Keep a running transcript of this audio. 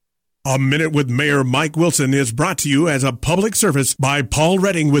A Minute with Mayor Mike Wilson is brought to you as a public service by Paul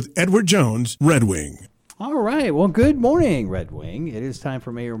Redding with Edward Jones, Red Wing. All right. Well, good morning, Red Wing. It is time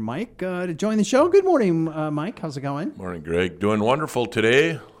for Mayor Mike to join the show. Good morning, Mike. How's it going? Morning, Greg. Doing wonderful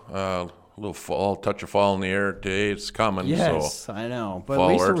today. A little fall, touch of fall in the air today. It's coming. Yes, so I know. But fall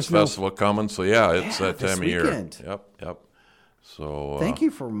at least Arts Festival coming. So, it's that time of year. Yep. So thank you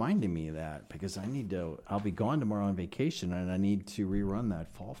for reminding me of that, because I'll be gone tomorrow on vacation, and I need to rerun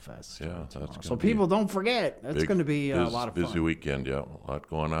that Fall Fest. Yeah, that's so people don't forget. That's going to be a lot of fun. Busy weekend, a lot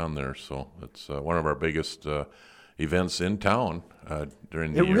going on there. So it's one of our biggest events in town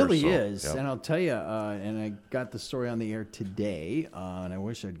during the year. It really is, yep. And I'll tell you, and I got the story on the air today, and I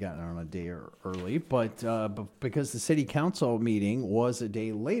wish I'd gotten it on a day early, but because the city council meeting was a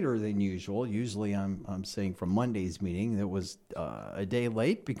day later than usual. Usually I'm saying from Monday's meeting, it was a day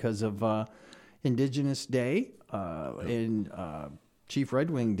late because of Indigenous Day and Chief Red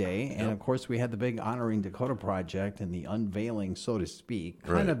Wing Day, and of course we had the big honoring Dakota Project and the unveiling, so to speak,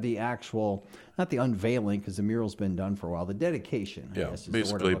 kind of the actual, not the unveiling because the mural's been done for a while, the dedication. I guess,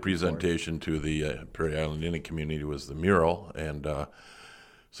 basically a presentation to the Prairie Island Indian community was the mural, and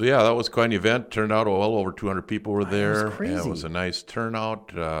so that was quite an event. Turned out well over 200 people were there. It was crazy. It was a nice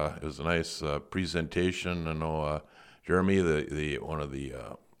turnout. It was a nice presentation. I know Jeremy, the one of the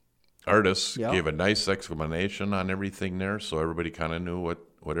artists, gave a nice explanation on everything there, so everybody kind of knew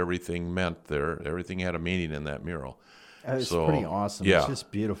what everything meant there. Everything had a meaning in that mural. It's pretty awesome. It's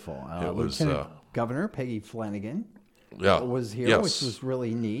just beautiful. Lieutenant Governor Peggy Flanagan was here, which was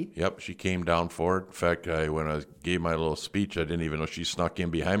really neat. Yep, she came down for it. In fact, when I gave my little speech, I didn't even know she snuck in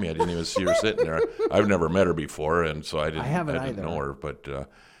behind me. I didn't even see her sitting there. I've never met her before, and so I didn't know her. But it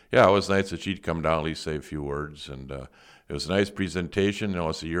was nice that she'd come down, at least say a few words, and it was a nice presentation.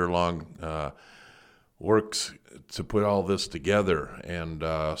 It's a year-long works to put all this together, and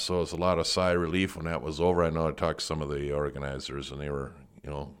so it was a lot of sigh of relief when that was over. I know I talked to some of the organizers, and they were,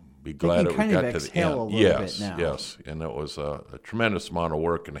 be glad that we got to the end. A little bit now. Yes, and it was a tremendous amount of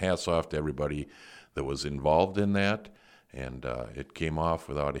work, and hats off to everybody that was involved in that. And it came off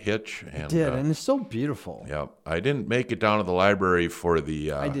without a hitch. And, it did, and it's so beautiful. Yeah, I didn't make it down to the library for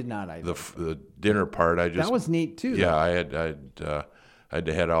the. I did not either. The dinner part. That was neat too. Yeah, I had to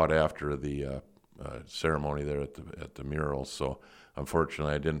head out after the ceremony there at the mural. So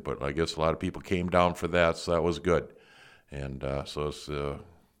unfortunately, I didn't. But I guess a lot of people came down for that, so that was good. And so it's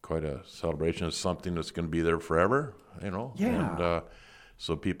quite a celebration. It's something that's going to be there forever. Yeah. And,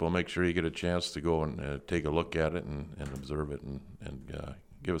 so people, make sure you get a chance to go and take a look at it and observe it and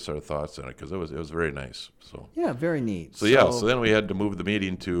give us our thoughts on it, because it was very nice. So very neat. So then we had to move the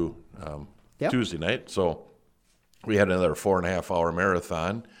meeting to Tuesday night. So we had another 4.5-hour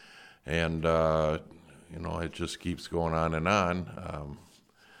marathon, and it just keeps going on and on.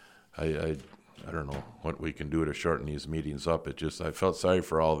 I don't know what we can do to shorten these meetings up. I felt sorry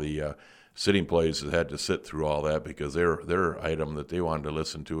for all the city employees that had to sit through all that, because their item that they wanted to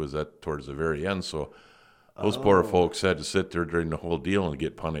listen to was that towards the very end. So those poor folks had to sit there during the whole deal and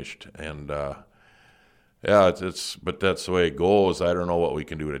get punished. And but that's the way it goes. I don't know what we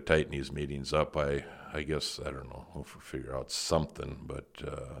can do to tighten these meetings up. I guess I don't know. We'll figure out something, but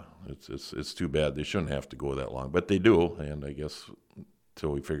it's too bad. They shouldn't have to go that long, but they do. And I guess until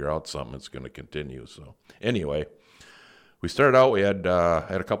we figure out something, it's going to continue. So anyway, we started out. We had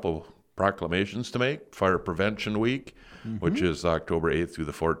a couple proclamations to make. Fire Prevention Week, which is October 8th through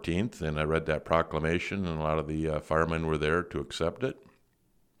the 14th, and I read that proclamation, and a lot of the firemen were there to accept it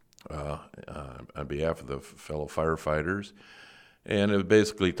on behalf of the fellow firefighters. And it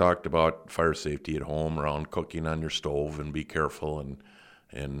basically talked about fire safety at home, around cooking on your stove, and be careful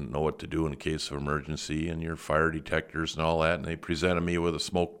and know what to do in case of emergency, and your fire detectors and all that. And they presented me with a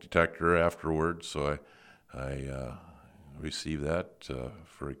smoke detector afterwards, so I received that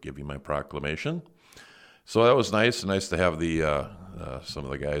for giving my proclamation. So that was nice to have the some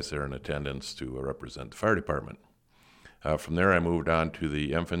of the guys there in attendance to represent the fire department. From there, I moved on to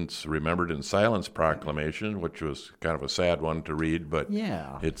the Infants Remembered in Silence proclamation, which was kind of a sad one to read, but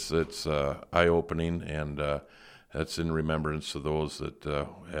it's eye-opening, and that's in remembrance of those that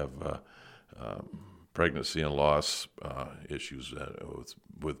have pregnancy and loss issues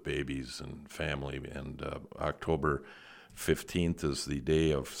with babies and family. And October 15th is the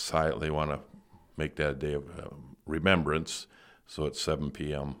day of silence. They want to make that a day of remembrance. So at 7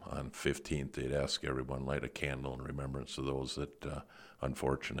 p.m. on 15th, they'd ask everyone light a candle in remembrance of those that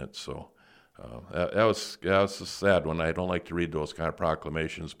unfortunate. So that was a sad one. I don't like to read those kind of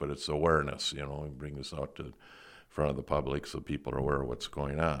proclamations, but it's awareness. We bring this out to front of the public so people are aware of what's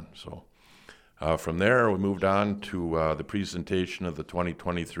going on. So From there, we moved on to the presentation of the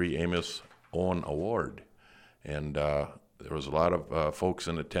 2023 Amos Owen Award. And there was a lot of folks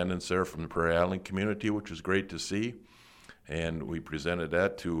in attendance there from the Prairie Island community, which was great to see. And we presented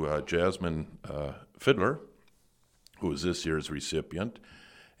that to Jasmine Fiddler, who was this year's recipient.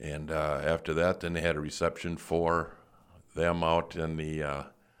 And after that, then they had a reception for them out in the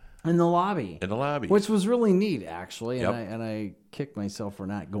lobby. In the lobby. Which was really neat, actually. Yep. And I kicked myself for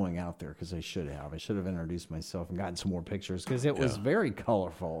not going out there because I should have. I should have introduced myself and gotten some more pictures because it was very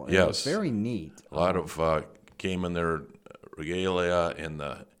colorful. It was very neat. A lot of came in their regalia and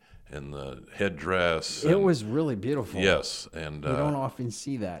the headdress. It was really beautiful. Yes. And we don't often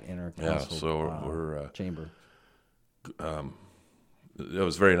see that in our council we're chamber. It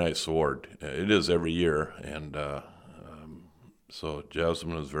was a very nice award. It is every year, and so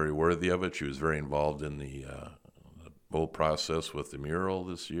Jasmine was very worthy of it. She was very involved in the whole process with the mural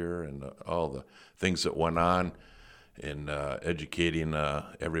this year and all the things that went on in educating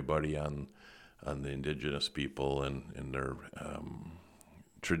everybody on the indigenous people and their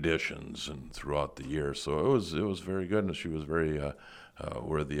traditions and throughout the year. So it was very good, and she was very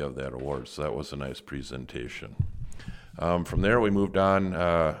worthy of that award. So that was a nice presentation. From there, we moved on.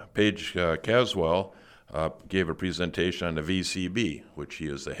 Paige Caswell gave a presentation on the VCB, which he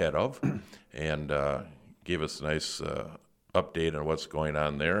is the head of, and gave us a nice update on what's going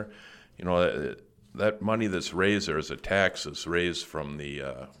on there. You know, that money that's raised there is a tax that's raised from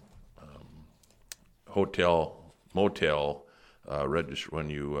the hotel, motel register. When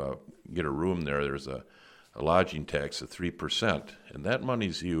you get a room there, there's a lodging tax of 3%, and that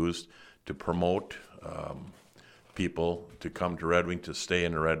money's used to promote people to come to Red Wing, to stay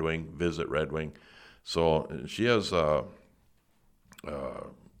in Red Wing, visit Red Wing. So she has, I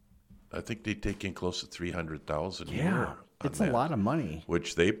think they take in close to $300,000 a year. It's a lot of money.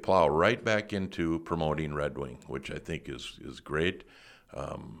 Which they plow right back into promoting Red Wing, which I think is great.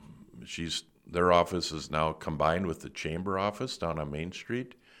 Their office is now combined with the chamber office down on Main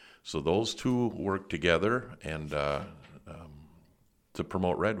Street. So those two work together and to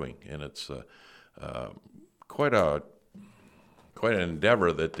promote Red Wing. And it's quite an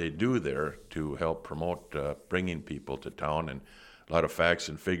endeavor that they do there to help promote bringing people to town, and a lot of facts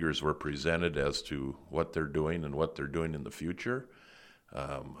and figures were presented as to what they're doing and what they're doing in the future.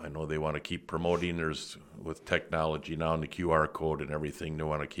 I know they want to keep promoting. There's with technology now and the QR code and everything, they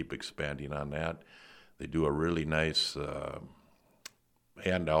want to keep expanding on that. They do a really nice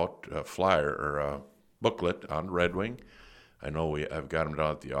handout, flyer or booklet on Red Wing. I know I've got them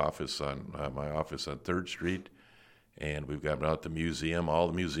down at the office on my office on 3rd Street, and we've got them out at the museum. All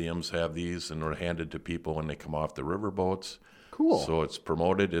the museums have these, and they're handed to people when they come off the river boats. Cool. So it's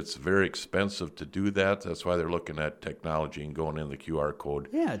promoted. It's very expensive to do that. That's why they're looking at technology and going in the QR code.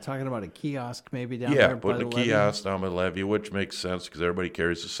 Yeah, talking about a kiosk maybe down there. Yeah, putting a kiosk down by the levee, which makes sense because everybody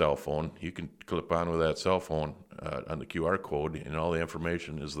carries a cell phone. You can clip on with that cell phone on the QR code, and all the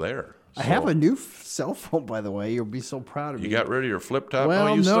information is there. I have a new cell phone, by the way. You'll be so proud of me. You got rid of your flip top?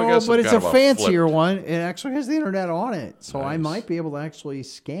 Well, you still no, got some but it's kind a of fancier flip. one. It actually has the internet on it, so I Nice. might be able to actually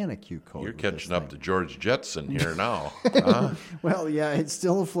scan a Q code. You're with this catching up thing. to George Jetson here now. Huh? Well, yeah, it's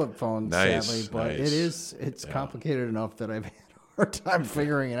still a flip phone, Nice, sadly, but nice. it's complicated enough that I've had a hard time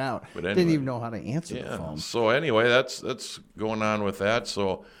figuring it out. But Didn't anyway. even know how to answer the phone. So anyway, that's going on with that.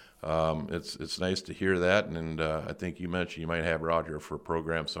 So it's nice to hear that, and I think you mentioned you might have her out here for a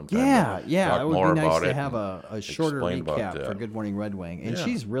program sometime. Yeah, talk it would more be nice about to it have and a shorter explain about recap that. for Good Morning Red Wing, and Yeah.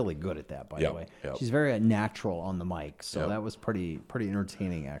 she's really good at that, by Yep, the way. yep. She's very natural on the mic, so Yep. that was pretty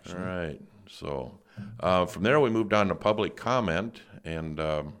entertaining, actually. All right. So from there, we moved on to public comment, and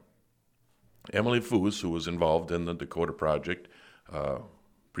Emily Foos, who was involved in the Dakota Project,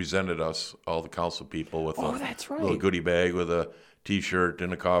 presented us, all the council people, with that's a little right. goodie bag with a T-shirt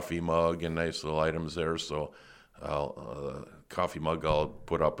and a coffee mug and nice little items there. So coffee mug I'll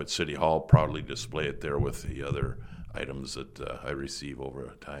put up at City Hall, proudly display it there with the other items that I receive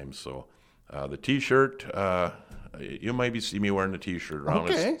over time. So the T-shirt, you maybe see me wearing the T-shirt around.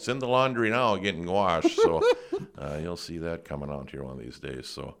 Okay. It's in the laundry now, getting washed. So you'll see that coming out here one of these days.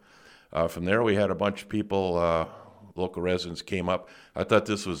 So from there, we had a bunch of people. Local residents came up. I thought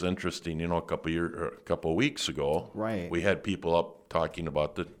this was interesting. You know, a couple of weeks ago, Right. we had people up talking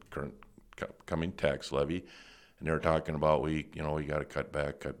about the current coming tax levy, and they were talking about we got to cut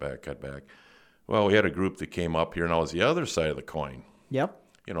back. Well, we had a group that came up here, and it was the other side of the coin. Yep.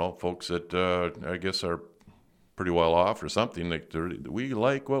 You know, folks that I guess are pretty well off or something. We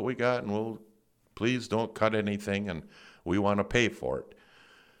like what we got, and we'll please don't cut anything, and we want to pay for it.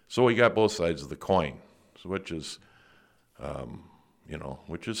 So we got both sides of the coin, which is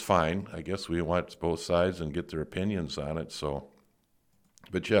which is fine. I guess we want both sides and get their opinions on it. So,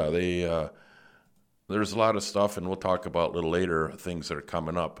 but yeah, there's a lot of stuff, and we'll talk about a little later things that are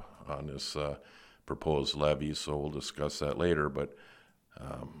coming up on this proposed levy. So we'll discuss that later. But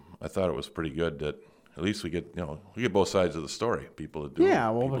I thought it was pretty good that at least we get both sides of the story. People that do,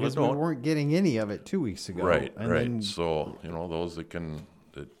 because we weren't getting any of it 2 weeks ago. Right. So those that can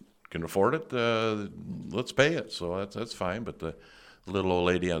afford it, let's pay it. So that's fine. But the little old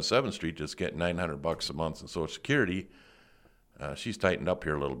lady on 7th Street just getting $900 a month in Social Security, she's tightened up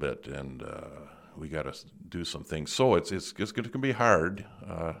here a little bit, and we got to do some things. So it's going to be hard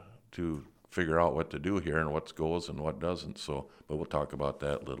to figure out what to do here and what goes and what doesn't. So, but we'll talk about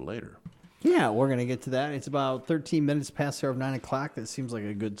that a little later. Yeah, we're going to get to that. It's about 13 minutes past the hour of 9 o'clock. That seems like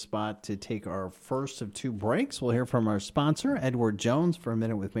a good spot to take our first of two breaks. We'll hear from our sponsor, Edward Jones, for a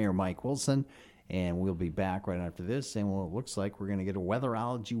minute with Mayor Mike Wilson, and we'll be back right after this. And it looks like we're going to get a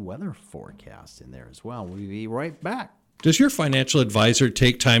weatherology weather forecast in there as well. We'll be right back. Does your financial advisor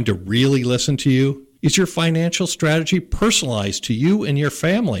take time to really listen to you? Is your financial strategy personalized to you and your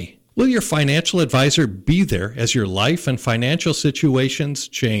family? Will your financial advisor be there as your life and financial situations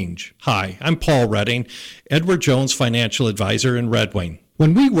change? Hi, I'm Paul Redding, Edward Jones Financial Advisor in Red Wing.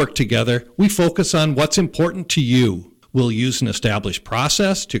 When we work together, we focus on what's important to you. We'll use an established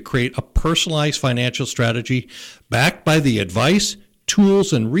process to create a personalized financial strategy backed by the advice,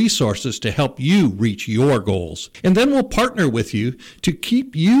 tools, and resources to help you reach your goals. And then we'll partner with you to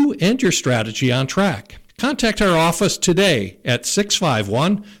keep you and your strategy on track. Contact our office today at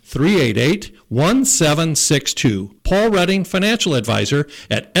 651-388-1762. Paul Redding, Financial Advisor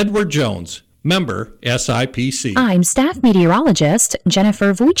at Edward Jones, member SIPC. I'm staff meteorologist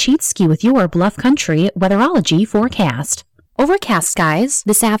Jennifer Wojcicki with your Bluff Country weatherology forecast. Overcast skies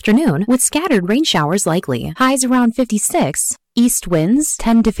this afternoon with scattered rain showers likely. Highs around 56. East winds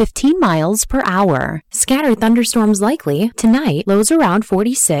 10 to 15 miles per hour. Scattered thunderstorms likely. Tonight, lows around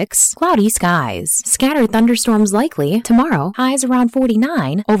 46. Cloudy skies. Scattered thunderstorms likely. Tomorrow, highs around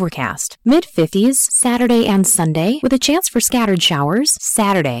 49. Overcast. Mid-50s Saturday and Sunday with a chance for scattered showers.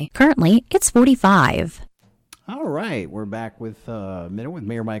 Saturday. Currently, it's 45. All right. We're back with a minute with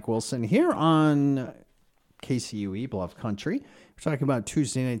Mayor Mike Wilson here on KCUE Bluff Country. We're talking about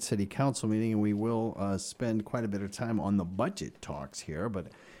Tuesday night city council meeting, and we will spend quite a bit of time on the budget talks here. But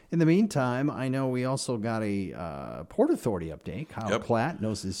in the meantime, I know we also got a Port Authority update. Kyle Klatt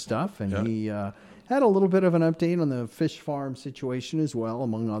knows his stuff, and he had a little bit of an update on the fish farm situation as well,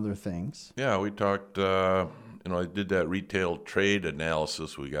 among other things. Yeah, we talked, I did that retail trade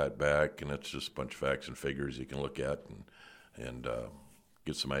analysis we got back, and it's just a bunch of facts and figures you can look at and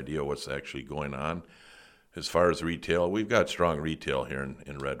get some idea what's actually going on. As far as retail, we've got strong retail here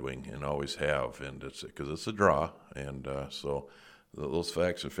in Red Wing and always have, and it's because it's a draw, and so those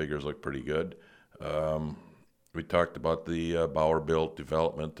facts and figures look pretty good. We talked about the Bauer-built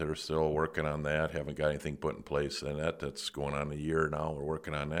development. They're still working on that, haven't got anything put in place on that. That's going on a year now. We're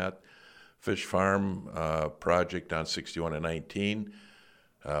working on that. Fish farm project on 61 and 19.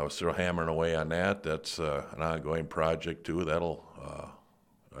 We're still hammering away on that. That's an ongoing project, too. That'll,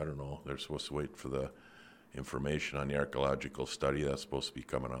 I don't know, they're supposed to wait for the information on the archaeological study that's supposed to be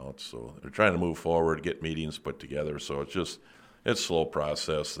coming out. So they're trying to move forward, get meetings put together. So it's a slow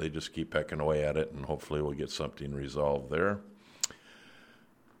process. They just keep pecking away at it, and hopefully we'll get something resolved there.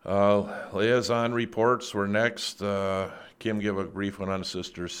 Liaison reports were next. Kim gave a brief one on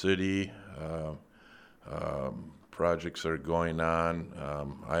Sister City. Projects that are going on.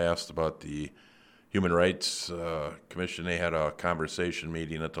 I asked about the Human Rights Commission. They had a conversation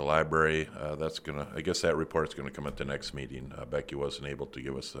meeting at the library. I guess that report's going to come at the next meeting. Becky wasn't able to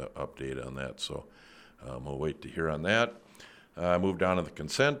give us an update on that, so we'll wait to hear on that. Moved on to the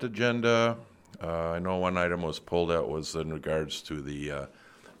consent agenda. I know one item was pulled out was in regards to the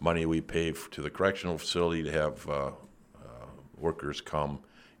money we pay to the correctional facility to have workers come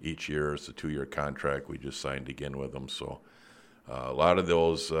each year. It's a 2-year contract we just signed again with them. So a lot of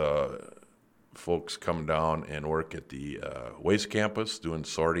those folks come down and work at the waste campus doing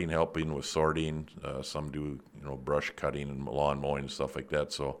sorting, helping with sorting. Some do brush cutting and lawn mowing and stuff like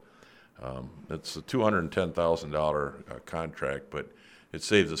that. So it's a $210,000 contract, but it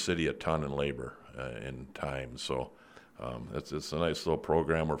saves the city a ton in labor and time. So it's a nice little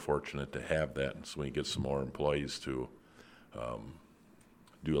program. We're fortunate to have that, and so we get some more employees to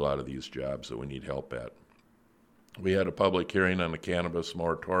do a lot of these jobs that we need help at. We had a public hearing on the cannabis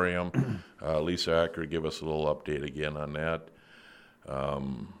moratorium. Lisa Acker gave us a little update again on that.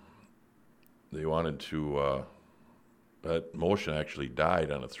 They wanted to, that motion actually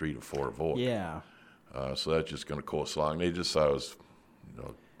died on a 3-4 vote. Yeah. So that's just going to coast along. They just thought it was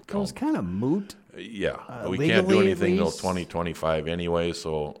It was kind of moot. Yeah, we can't do anything till 2025 anyway.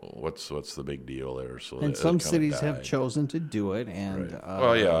 So what's the big deal there? So and some cities have chosen to do it, and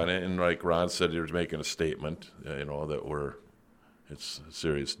right. And like Ron said, he was making a statement, that it's a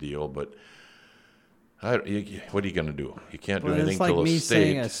serious deal, but. What are you going to do? You can't do anything till a state. It's like me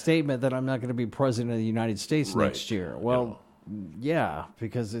saying a statement that I'm not going to be president of the United States next year. Well, yeah,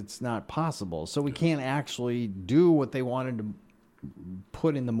 because it's not possible. So we can't actually do what they wanted to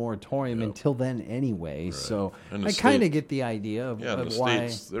put in the moratorium until then anyway. Right. So I kind of get the idea of why.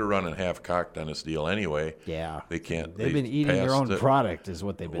 States, they're running half-cocked on this deal anyway. Yeah. They can't. They've been eating their own product is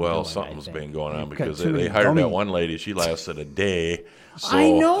what they've been doing. Well, something's been going on because they hired that one lady. She lasted a day. So,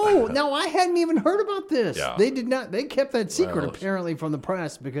 I know. No, I hadn't even heard about this. Yeah. They did not. They kept that secret apparently from the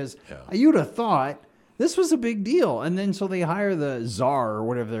press because you'd have thought this was a big deal. And then so they hire the czar or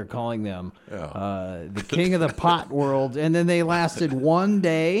whatever they're calling them, the king of the pot world. And then they lasted one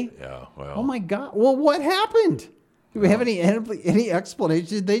day. Yeah. Well. Oh my God. Well, what happened? Do we have any explanation?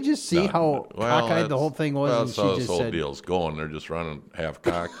 Did they just see how cockeyed the whole thing was? Well, and that's how this whole deal's going. They're just running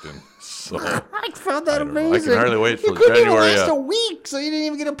half-cocked. And so I found that amazing. I can hardly wait till January. January. Last a week, so you didn't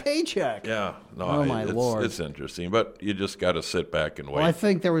even get a paycheck. Yeah. No, oh, my Lord. It's interesting, but you just got to sit back and wait. Well, I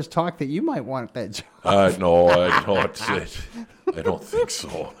think there was talk that you might want that job. No, I don't think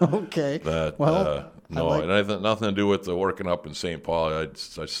so. Okay. No, it had nothing to do with the working up in St. Paul. I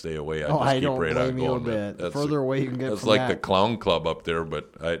stay away. I keep right on going. The further away you can get that's from like the clown club up there,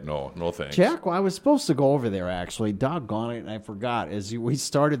 but no thanks. Jack, I was supposed to go over there actually. Doggone it, and I forgot. As we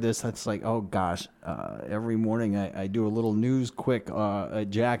started this, that's like, oh gosh. Every morning I do a little news quick,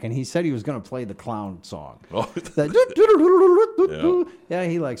 Jack, and he said he was going to play the clown song. Oh. Yeah,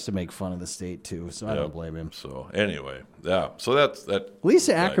 he likes to make fun of the state too, so I don't blame him. So anyway, so that's that.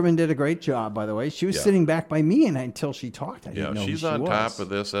 Lisa Ackerman did a great job, by the way. She was sitting back by me, and until she talked, I didn't know she's who she on was. top of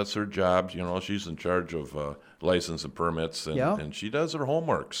this. That's her job. She's in charge of license and permits, and she does her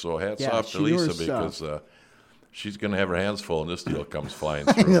homework. So hats off to Lisa because she's going to have her hands full, and this deal comes flying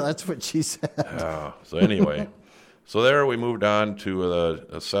through. That's what she said. So anyway, there we moved on to the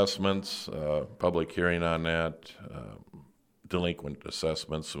assessments, public hearing on that, delinquent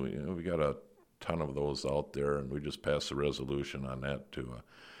assessments. We got a ton of those out there, and we just passed a resolution on that to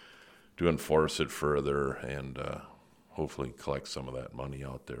enforce it further and hopefully collect some of that money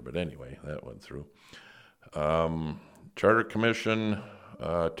out there. But anyway, that went through. Charter Commission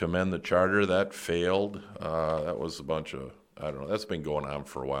to amend the charter, that failed. That was a bunch of, I don't know, that's been going on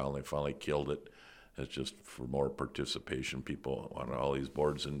for a while, and they finally killed it. It's just for more participation. People on all these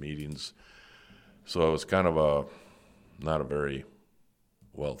boards and meetings. So it was kind of not a very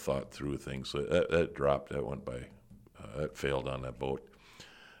well thought through thing. So that dropped, that went by, that failed on that vote.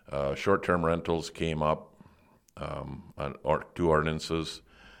 Short-term rentals came up on two ordinances,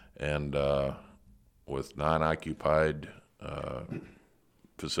 and with non-occupied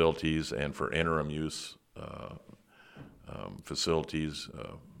facilities and for interim use facilities,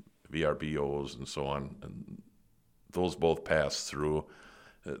 VRBOs and so on, and those both passed through.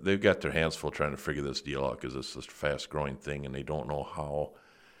 They've got their hands full trying to figure this deal out because it's this fast-growing thing, and they don't know how.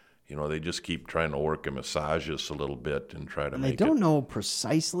 They just keep trying to work and massage us a little bit and try to make it. They don't know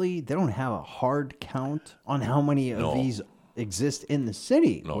precisely. They don't have a hard count on how many of these exist in the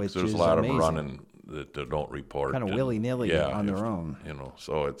city. No, because there's a lot of them running that don't report. Kind of willy-nilly on their own.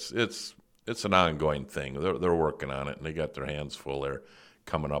 So it's an ongoing thing. They're working on it, and they got their hands full. They're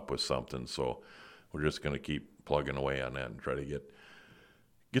coming up with something. So we're just going to keep plugging away on that and try to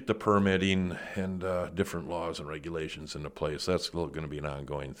get the permitting and different laws and regulations into place. That's going to be an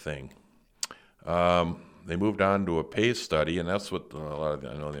ongoing thing. They moved on to a pay study, and that's what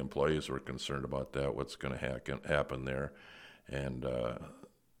I know the employees were concerned about that, what's going to happen there. And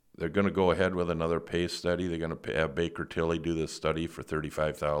they're going to go ahead with another pay study. They're going to have Baker Tilly do this study for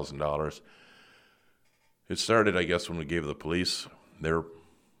 $35,000. It started, I guess, when we gave the police their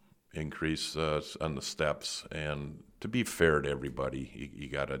increase on the steps, and to be fair to everybody, you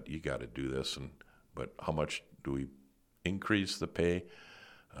gotta do this. But how much do we increase the pay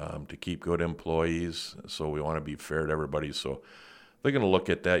to keep good employees? So we want to be fair to everybody. So they're going to look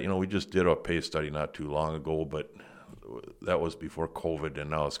at that. We just did a pay study not too long ago, but that was before COVID,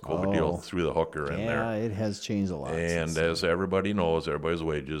 and now it's COVID deal threw the hooker in there. Yeah, it has changed a lot. And as everybody knows, everybody's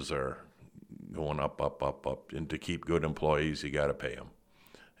wages are going up, and to keep good employees, you got to pay them.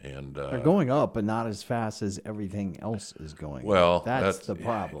 And they're going up, but not as fast as everything else is going. Well, up. That's the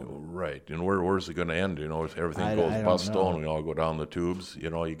problem, right? And where's it going to end? If everything goes bust and we all go down the tubes, you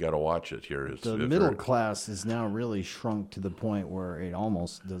got to watch it here. The middle class is now really shrunk to the point where it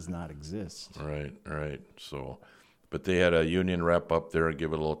almost does not exist. Right. So, But they had a union rep up there and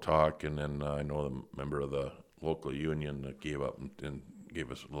give a little talk, and then I know the member of the local union that gave up and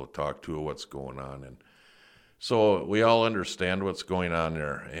gave us a little talk too of what's going on. And so we all understand what's going on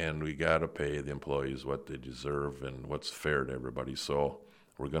there, and we got to pay the employees what they deserve and what's fair to everybody. So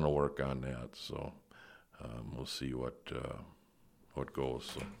we're going to work on that. So we'll see what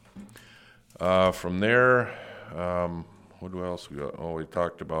goes. So, from there, what else we got? Oh, we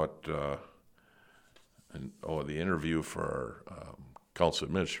talked about the interview for our council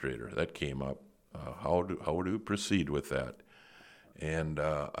administrator. That came up. How do we proceed with that? And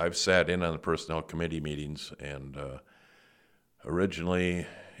I've sat in on the personnel committee meetings, and originally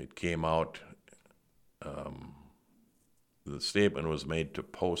it came out, the statement was made to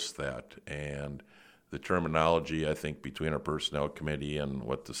post that, and the terminology, I think, between our personnel committee and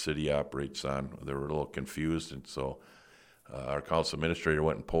what the city operates on, they were a little confused, and so our council administrator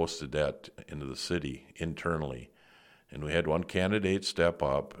went and posted that into the city internally. And we had one candidate step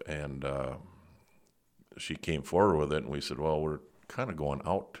up, and she came forward with it, and we said, well, we're kind of going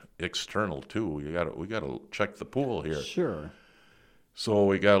out external too. We got to check the pool here. Sure. So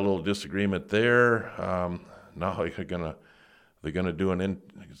we got a little disagreement there. Now they're gonna do an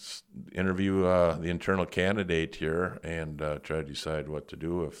interview the internal candidate here and try to decide what to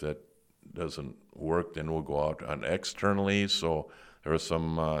do. If that doesn't work, then we'll go out on externally. So there was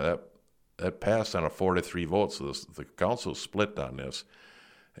some that passed on a 4-3 vote. So the council split on this,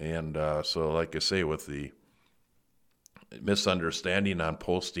 and so like I say, with the misunderstanding on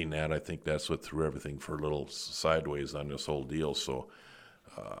posting that, I think that's what threw everything for a little sideways on this whole deal. So,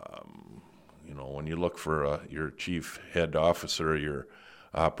 when you look for your chief head officer, your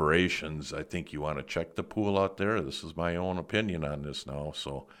operations, I think you want to check the pool out there. This is my own opinion on this now.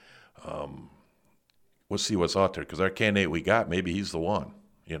 So, we'll see what's out there, because our candidate we got, maybe he's the one,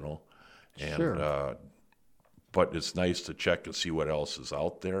 and Sure. But it's nice to check and see what else is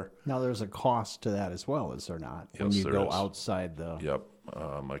out there. Now, there's a cost to that as well, is there not? Yes, when you there go is. outside the... Yep.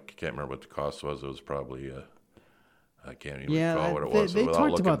 I can't remember what the cost was. It was probably, I can't even recall what it was. They without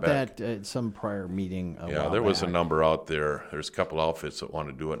talked looking about back. that at some prior meeting. Yeah, there was a number out there. There's a couple outfits that want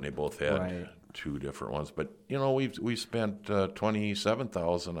to do it, and they both had Right. two different ones. But we spent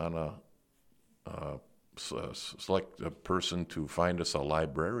 $27,000 on select a person to find us a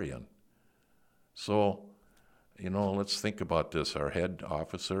librarian. So, let's think about this. Our head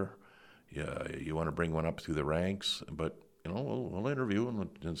officer, you want to bring one up through the ranks, but we'll interview him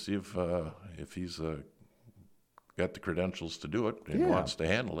and see if he's got the credentials to do it and wants to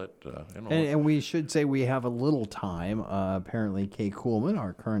handle it. And we should say we have a little time. Apparently, Kay Kuhlman,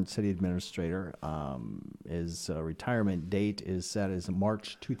 our current city administrator, his retirement date is set as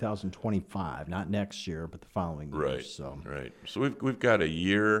March 2025, not next year, but the following year. Right. So. Right. So we've got a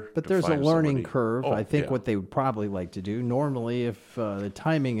year. But to there's a find learning somebody. curve. Oh, I think yeah. what they would probably like to do, normally, if the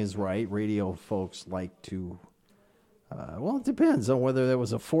timing is right, radio folks like to. Well, it depends on whether there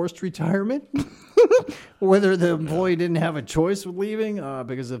was a forced retirement, whether the employee didn't have a choice with leaving.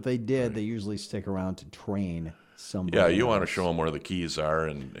 Because if they did, they usually stick around to train somebody. Yeah, you want to else. show them where the keys are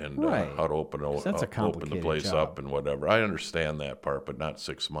and Right. How to open That's a open the complicated place job. up and whatever. I understand that part, but not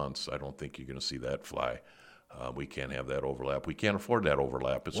 6 months. I don't think you're going to see that fly. We can't have that overlap. We can't afford that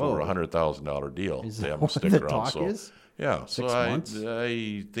overlap. It's over $100,000 deal. Is They that have them what stick the around. talk So is? yeah, 6 so months?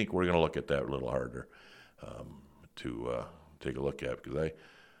 I think we're going to look at that a little harder to take a look at, because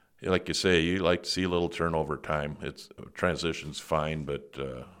like you say, you like to see a little turnover time. Transition's fine, but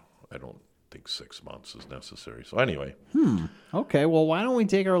I don't think 6 months is necessary. So anyway. Okay, well, why don't we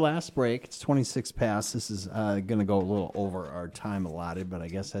take our last break? It's 26 past. This is going to go a little over our time allotted, but I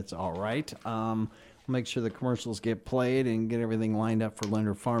guess that's all right. We'll make sure the commercials get played and get everything lined up for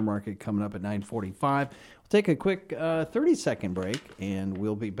Lender Farm Market coming up at 9:45. We'll take a quick 30-second break, and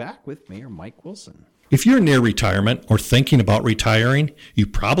we'll be back with Mayor Mike Wilson. If you're near retirement or thinking about retiring, you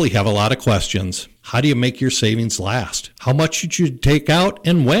probably have a lot of questions. How do you make your savings last? How much should you take out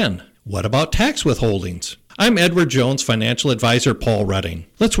and when? What about tax withholdings? I'm Edward Jones financial advisor Paul Redding.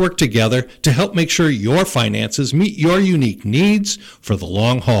 Let's work together to help make sure your finances meet your unique needs for the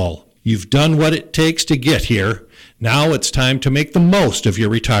long haul. You've done what it takes to get here. Now it's time to make the most of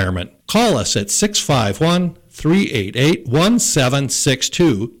your retirement. Call us at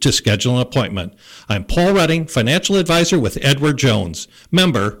 651-388-1762 to schedule an appointment. I'm Paul Redding, financial advisor with Edward Jones,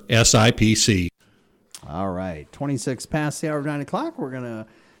 member SIPC. All right, 26 past the hour of 9 o'clock. We're going to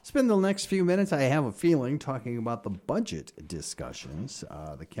spend the next few minutes, I have a feeling, talking about the budget discussions.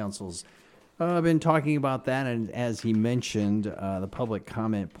 The council's been talking about that, and as he mentioned, the public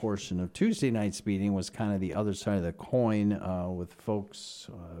comment portion of Tuesday night's meeting was kind of the other side of the coin with folks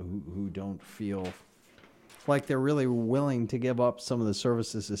who don't feel like they're really willing to give up some of the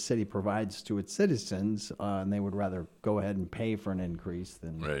services the city provides to its citizens, and they would rather go ahead and pay for an increase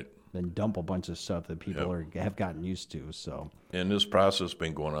than dump a bunch of stuff that people have gotten used to. So, and this process has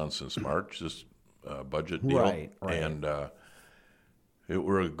been going on since March, this budget deal. Right. And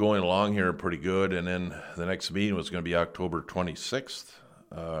we're going along here pretty good. And then the next meeting was going to be October 26th,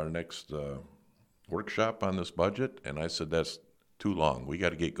 our next workshop on this budget. And I said, that's too long. We got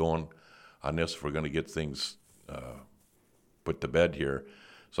to get going on this if we're going to get things put to bed here.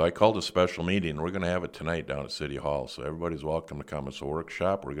 So I called a special meeting. We're going to have it tonight down at City Hall. So everybody's welcome to come. It's a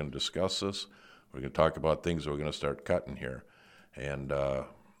workshop. We're going to discuss this. We're going to talk about things we're going to start cutting here. And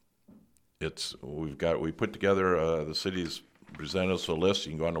we put together, the city's presented us a list.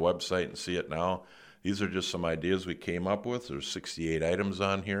 You can go on the website and see it now. These are just some ideas we came up with. There's 68 items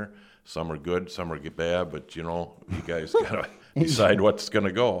on here. Some are good, some are bad, but you guys got to decide what's going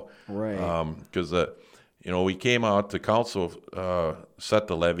to go. Right. Because we came out, the council set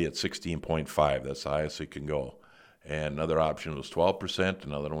the levy at 16.5. That's the highest it can go. And another option was 12%,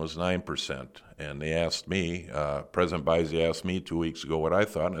 another one was 9%. And they asked me, President Bizey asked me 2 weeks ago what I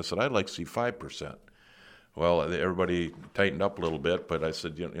thought, and I said, I'd like to see 5%. Well, everybody tightened up a little bit, but I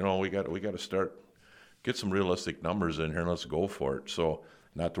said, we got to start, get some realistic numbers in here, and let's go for it. So,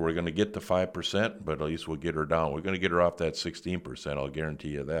 not that we're going to get to 5%, but at least we'll get her down. We're going to get her off that 16%, I'll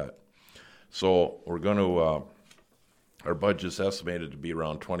guarantee you that. So we're going to, our budget's estimated to be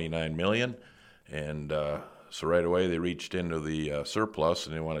around $29 million, and so right away they reached into the surplus,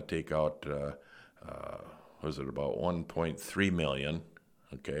 and they want to take out, about $1.3 million,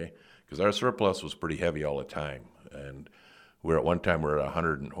 okay? Because our surplus was pretty heavy all the time, and at one time we're at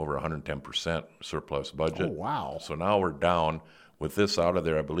over 110% surplus budget. Oh, wow. So now we're down. With this out of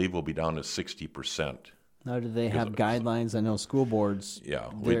there, I believe we'll be down to 60%. Now, do they have guidelines? I know school boards. Yeah,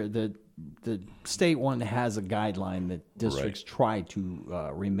 the state one has a guideline that districts try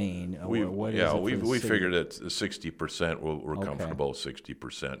to remain. We figured that 60%. We're comfortable with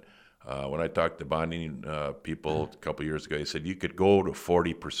 60%. When I talked to bonding people a couple years ago, they said you could go to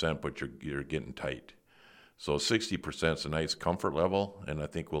 40%, but you're getting tight. So 60% is a nice comfort level, and I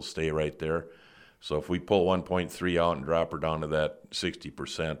think we'll stay right there. So if we pull 1.3 out and drop her down to that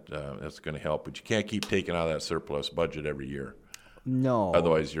 60%, that's going to help. But you can't keep taking out of that surplus budget every year. No.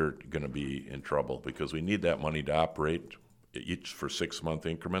 Otherwise, you're going to be in trouble because we need that money to operate each for 6-month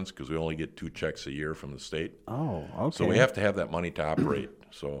increments because we only get 2 checks a year from the state. Oh, okay. So we have to have that money to operate.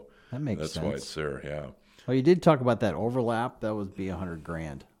 So that's why it's there, yeah. Well, you did talk about that overlap. That would be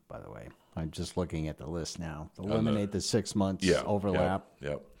 $100,000, by the way. I'm just looking at the list now. Eliminate the 6 months overlap.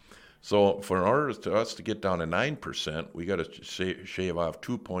 Yep. So for us to get down to 9%, we got to shave off about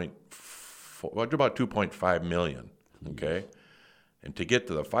 $2.5 million, okay? And to get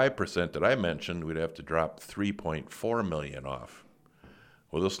to the 5% that I mentioned, we'd have to drop $3.4 million off.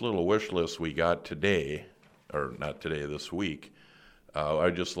 Well, this little wish list we got today, or not today, this week,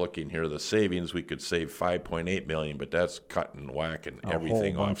 I'm just looking here. The savings, we could save $5.8 million, but that's cutting, whacking everything off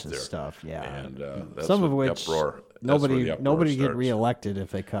there. A whole bunch of stuff, yeah. And that's some of which uproar. Nobody get reelected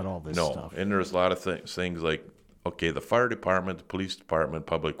if they cut all this stuff. No, and there's a lot of things like, okay, the fire department, the police department,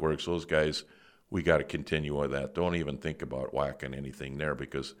 public works, those guys, we got to continue with that. Don't even think about whacking anything there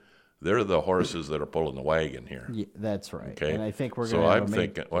because they're the horses that are pulling the wagon here. Yeah, that's right. Okay, and I think we're going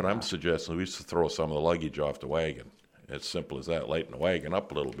to. I'm suggesting we should throw some of the luggage off the wagon. It's simple as that. Lighten the wagon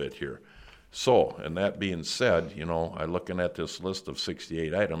up a little bit here. So, and that being said, I'm looking at this list of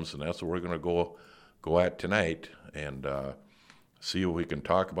 68 items, and that's what we're going to go at tonight and see what we can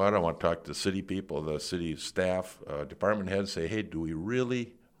talk about. I want to talk to the city people, the city staff, department heads, say, hey, do we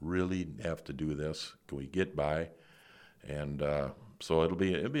really have to do this? Can we get by? And so it'll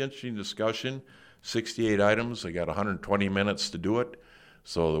be an interesting discussion. 68 items. I got 120 minutes to do it.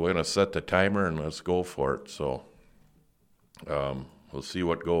 So we're going to set the timer and let's go for it. So we'll see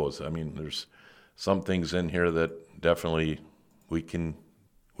what goes. I mean, there's some things in here that definitely we can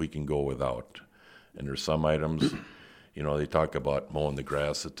go without. And there's some items, they talk about mowing the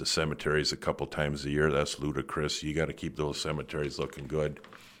grass at the cemeteries a couple times a year. That's ludicrous. You got to keep those cemeteries looking good.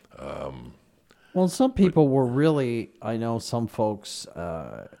 Well, some people were really, I know some folks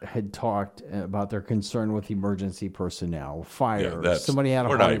had talked about their concern with emergency personnel, fire. Somebody had a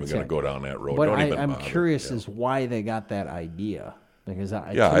heart attack. We're not even going to go down that road. But I'm curious as why they got that idea. Because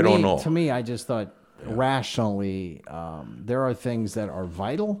I don't know. To me, I just thought rationally, there are things that are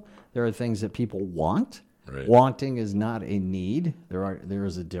vital. There are things that people want. Right. Wanting is not a need. There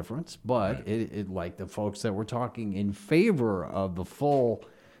is a difference. But it like the folks that were talking in favor of the full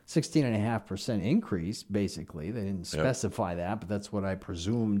 16.5% increase, basically. They didn't specify that, but that's what I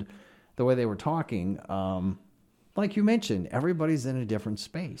presumed the way they were talking, like you mentioned, everybody's in a different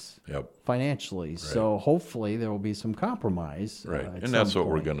space financially. Right. So hopefully there will be some compromise. Right, and that's what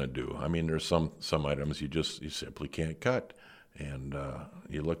we're going to do. I mean, there's some items you simply can't cut. And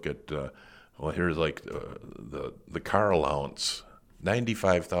you look at, here's like the car allowance,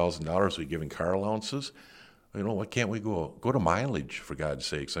 $95,000 we give in car allowances. Why can't we go to mileage, for God's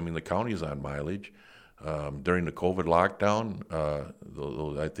sakes? I mean, the county's on mileage. During the COVID lockdown,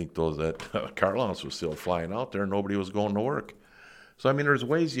 I think that car allowance was still flying out there. Nobody was going to work. So, I mean, there's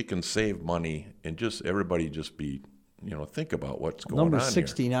ways you can save money and just everybody just be, think about what's going on Number here.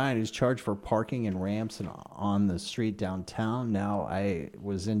 69 is charged for parking and ramps on the street downtown. Now, I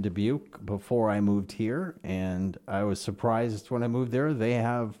was in Dubuque before I moved here, and I was surprised when I moved there. They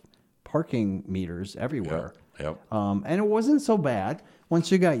have parking meters everywhere. Yep. And it wasn't so bad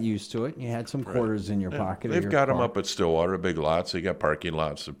once you got used to it. You had some quarters in your pocket. They've got them up at Stillwater, big lots. They got parking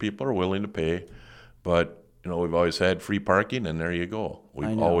lots. So people are willing to pay. But, we've always had free parking, and there you go.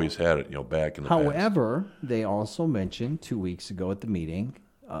 We've always had it, back in the past. However, they also mentioned 2 weeks ago at the meeting,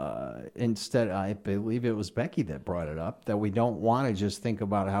 instead, I believe it was Becky that brought it up, that we don't want to just think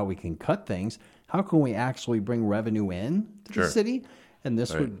about how we can cut things. How can we actually bring revenue in to the city? And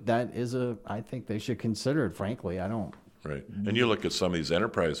I think they should consider it, frankly. Right. And you look at some of these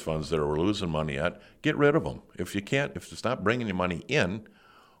enterprise funds that we're losing money at, get rid of them. If it's not bringing you money in,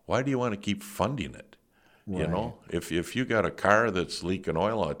 why do you want to keep funding it? Right. If you got a car that's leaking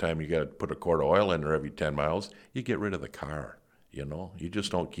oil all the time, you got to put a quart of oil in there every 10 miles, you get rid of the car, You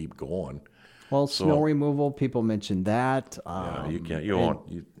just don't keep going. Well, snow removal, people mentioned that. You can't.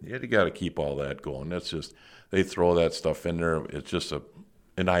 You got to keep all that going. That's just, they throw that stuff in there. It's just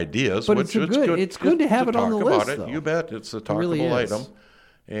an ideas. But it's good to have it on the list, though. You bet. It's a talkable really item.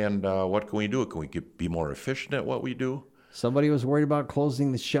 And what can we do? Can we be more efficient at what we do? Somebody was worried about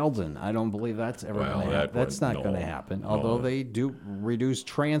closing the Sheldon. I don't believe that's ever going to happen. That's not going to happen. Although they do reduce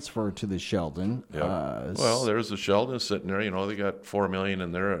transfer to the Sheldon. Yeah. There's the Sheldon sitting there. They got $4 million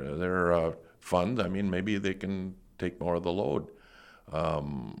in their fund. I mean, maybe they can take more of the load.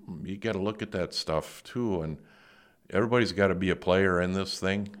 You got to look at that stuff too, and everybody's got to be a player in this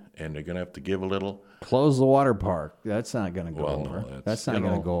thing, and they're going to have to give a little. Close the water park. That's not going to go over. That's not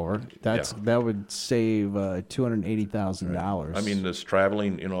going to go over. That would save $280,000. Right. I mean, this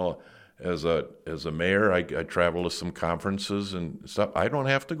traveling, as a mayor, I travel to some conferences and stuff. I don't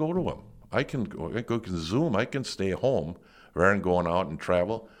have to go to them. I can Zoom. I can stay home rather than going out and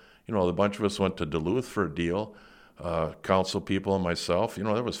travel. The bunch of us went to Duluth for a deal. Council people and myself, there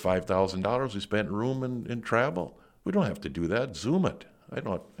was $5,000 we spent in room and travel. We don't have to do that. Zoom it. I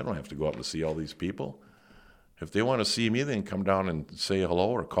don't have to go out to see all these people. If they want to see me, they can come down and say hello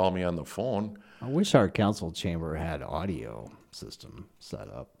or call me on the phone. I wish our council chamber had audio system set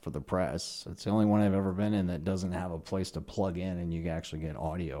up for the press. It's the only one I've ever been in that doesn't have a place to plug in and you can actually get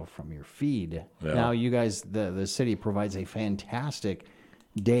audio from your feed. Yeah. Now, you guys, the city provides a fantastic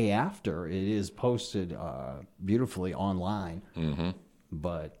day after. It is posted beautifully online. Mm-hmm.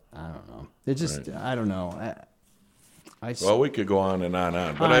 But I don't know. It just, I don't know. Well, we could go on and on.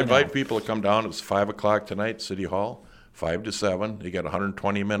 But I invite people to come down. It's 5 o'clock tonight, City Hall, 5 to 7. You got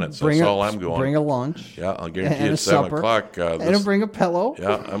 120 minutes. That's all I'm going. Bring a lunch. Yeah, I'll guarantee you at 7 o'clock. And bring a pillow.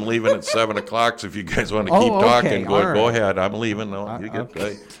 Yeah, I'm leaving at 7 o'clock, so if you guys want to keep talking, go ahead. I'm leaving. No,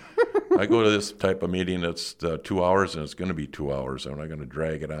 I go to this type of meeting that's 2 hours, and it's going to be 2 hours. I'm not going to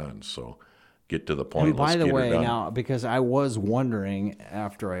drag it on, so get to the point. And by the way, now, because I was wondering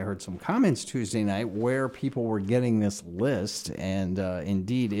after I heard some comments Tuesday night where people were getting this list, and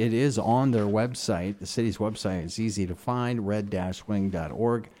indeed it is on their website. The city's website is easy to find,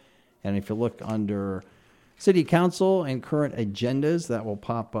 red-wing.org. And if you look under City Council and current agendas, that will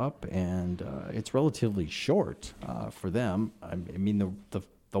pop up, and it's relatively short for them. I mean,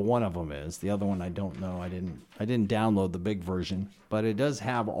 the one of them is. The other one I don't know. I didn't download the big version, but it does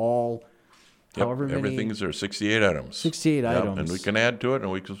have all. Yep, everything's there. 68 items. 68 items. And we can add to it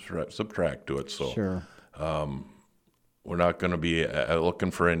and we can subtract to it. So sure. We're not going to be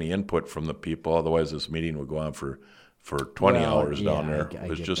looking for any input from the people. Otherwise, this meeting will go on for 20 hours down there.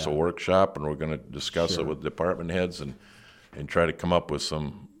 It's just a workshop, and we're going to discuss it with department heads and try to come up with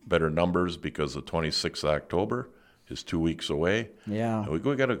some better numbers, because the 26th of October is 2 weeks away. Yeah. And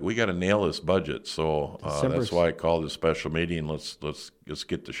we got to nail this budget. So that's why I called this special meeting. Let's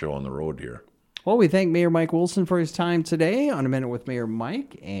get the show on the road here. Well, we thank Mayor Mike Wilson for his time today on A Minute with Mayor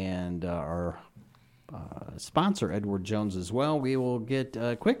Mike, and our sponsor, Edward Jones, as well. We will get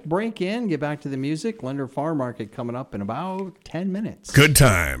a quick break in, get back to the music. Lender Farm Market coming up in about 10 minutes. Good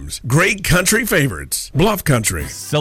times. Great country favorites. Bluff Country.